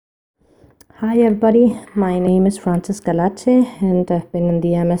Hi everybody, my name is Galache and I've been in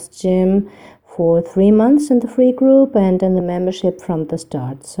the MS gym for 3 months in the free group and in the membership from the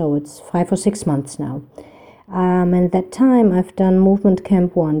start, so it's 5 or 6 months now. And that time I've done Movement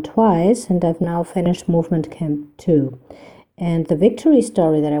Camp 1 twice and I've now finished Movement Camp 2. And the victory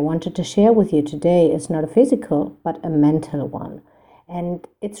story that I wanted to share with you today is not a physical but a mental one. And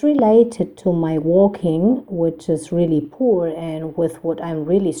it's related to my walking, which is really poor, and with what I'm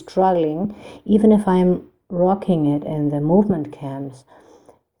really struggling, even if I'm rocking it in the movement camps.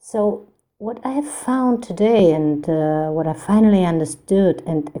 So what I have found today and what I finally understood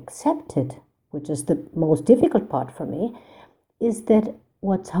and accepted, which is the most difficult part for me, is that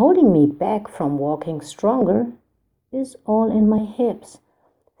what's holding me back from walking stronger is all in my hips.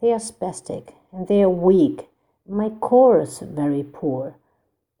 They are spastic and they are weak. My core is very poor.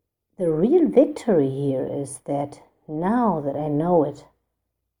 The real victory here is that now that I know it,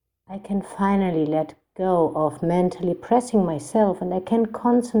 I can finally let go of mentally pressing myself and I can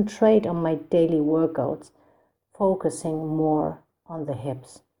concentrate on my daily workouts, focusing more on the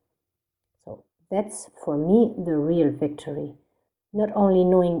hips. So that's for me the real victory. Not only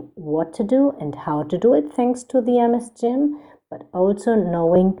knowing what to do and how to do it thanks to the MS Gym, but also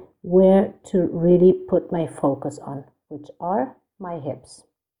knowing where to really put my focus on, which are my hips.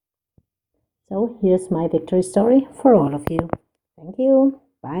 So here's my victory story for all of you. Thank you.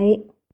 Bye.